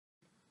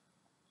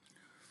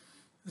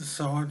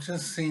So I've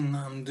just seen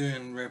I'm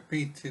doing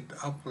repeated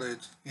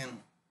uploads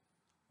again,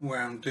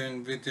 where I'm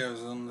doing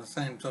videos on the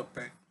same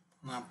topic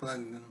and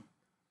uploading them.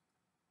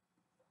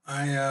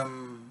 I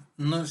am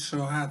not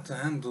sure how to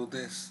handle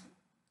this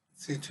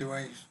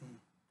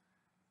situation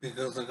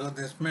because I got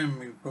this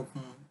memory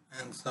problem,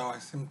 and so I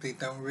simply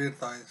don't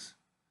realize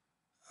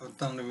I've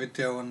done a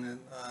video on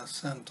a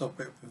certain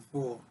topic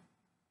before,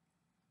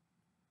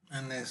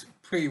 and it's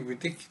pretty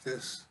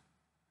ridiculous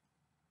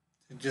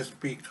to just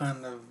be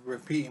kind of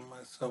repeating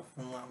myself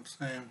from what I'm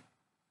saying.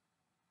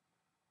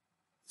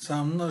 So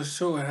I'm not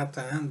sure how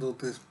to handle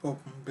this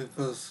problem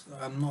because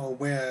I'm not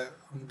aware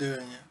I'm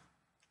doing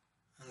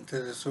it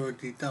until it's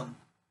already done.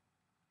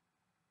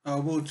 I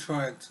will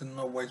try to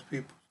not waste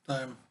people's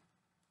time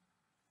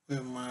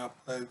with my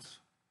uploads.